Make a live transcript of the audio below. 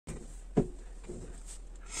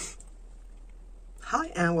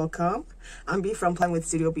and welcome. I'm B from Plan with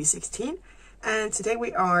Studio B16, and today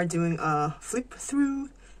we are doing a flip through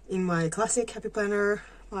in my classic Happy Planner,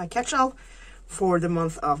 my catch-all for the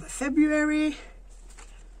month of February.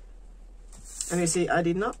 And you see, I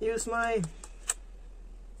did not use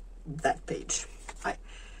that page.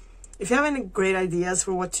 If you have any great ideas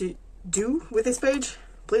for what to do with this page,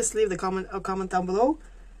 please leave a comment down below,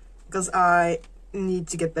 because I need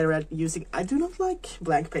to get better at using. I do not like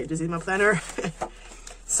blank pages in my planner.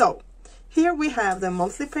 So here we have the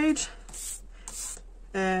monthly page,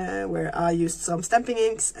 where I used some stamping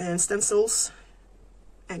inks and stencils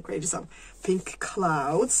and created some pink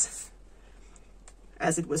clouds.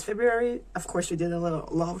 As it was February, of course we did a little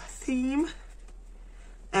love theme.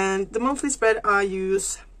 And the monthly spread I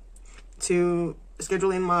use to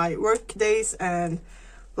schedule in my work days and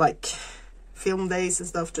like film days and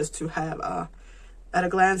stuff, just to have a at a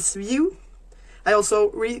glance view. I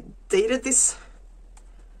also redated this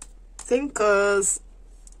thing because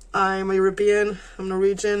I'm a European, I'm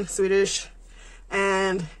Norwegian, Swedish,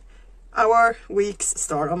 and our weeks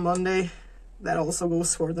start on Monday. That also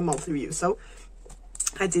goes for the monthly view. So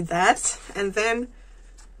I did that, and then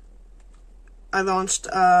I launched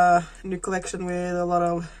a new collection with a lot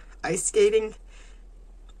of ice skating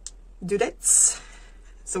dudettes.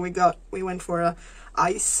 So we went for a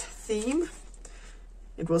ice theme.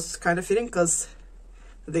 It was kind of fitting because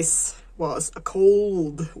this was a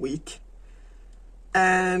cold week.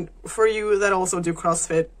 And for you that also do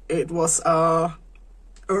CrossFit, it was a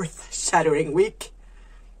earth-shattering week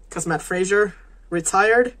because Matt Fraser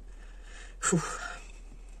retired. Whew.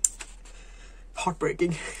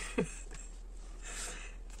 Heartbreaking.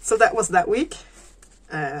 So that was that week.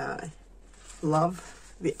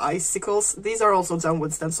 Love the icicles. These are also done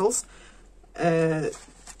with stencils.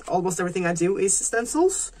 Almost everything I do is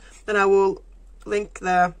stencils, and I will link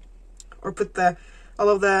put all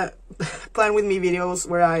of the plan with me videos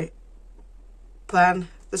where I plan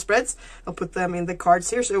the spreads. I'll put them in the cards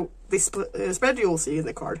here, so this spread you'll see in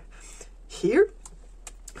the card here,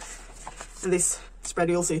 and this spread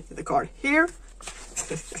you'll see in the card here.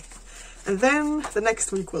 And then the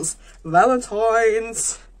next week was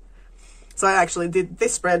Valentine's, so I actually did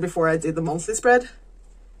this spread before I did the monthly spread,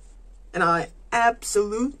 and I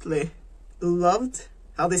absolutely loved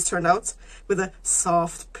how this turned out with a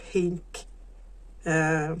soft pink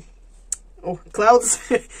clouds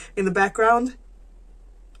in the background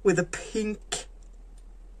with a pink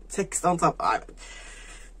text on top.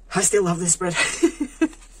 I still love this spread.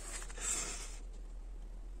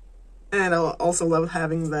 And I also love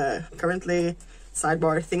having the currently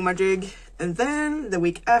sidebar thingamajig. And then the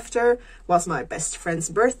week after was my best friend's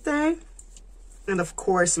birthday, and of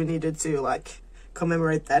course we needed to like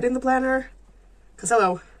commemorate that in the planner, because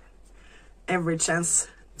hello, every chance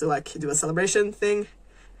to like do a celebration thing,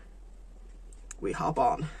 we hop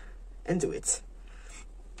on and do it.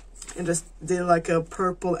 And just did like a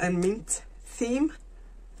purple and mint theme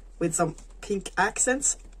with some pink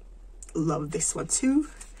accents. Love this one too.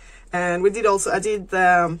 And we did also, I did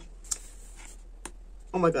the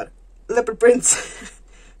oh my god, leopard print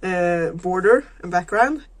border and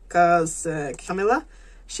background, because Camilla,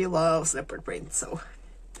 she loves leopard print, so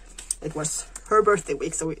it was her birthday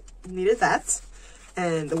week, so we needed that.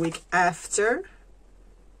 And the week after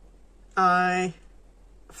I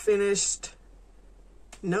finished,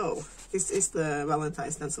 no, this is the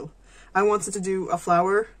Valentine's stencil. I wanted to do a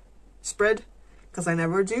flower spread because I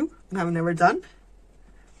never do and have never done,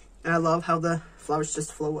 and I love how the flowers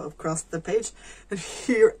just flow across the page. And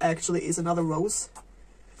here actually is another rose,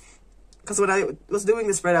 because when I was doing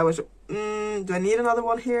the spread I was do I need another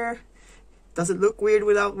one here? Does it look weird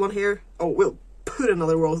without one here? Oh, we'll put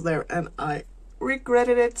another rose there. And I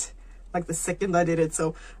regretted it like the second I did it.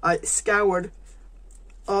 So I scoured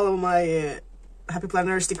all of my Happy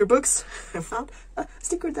Planner sticker books and found a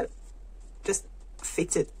sticker that just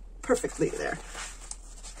fits it perfectly there.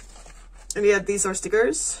 And yeah, these are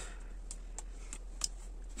stickers,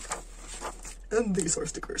 and these are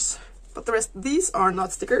stickers, but the rest, these are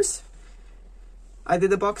not stickers. I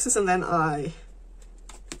did the boxes, and then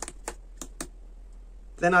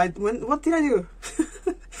what did I do?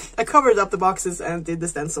 I covered up the boxes and did the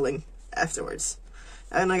stenciling afterwards.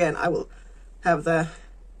 And again, I will have the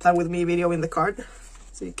Plan With Me video in the card,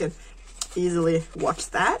 so you can easily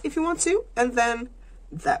watch that if you want to. And then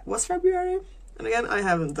that was February. And again, I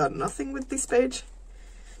haven't done nothing with this page,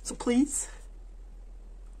 so please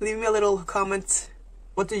leave me a little comment.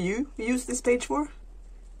 What do you use this page for?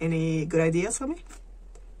 Any good ideas for me?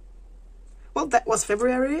 Well, that was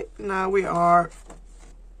February. Now we are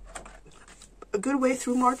a good way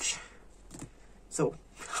through March. So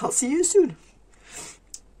I'll see you soon.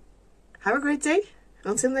 Have a great day.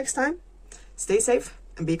 Until next time, stay safe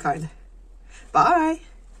and be kind. Bye!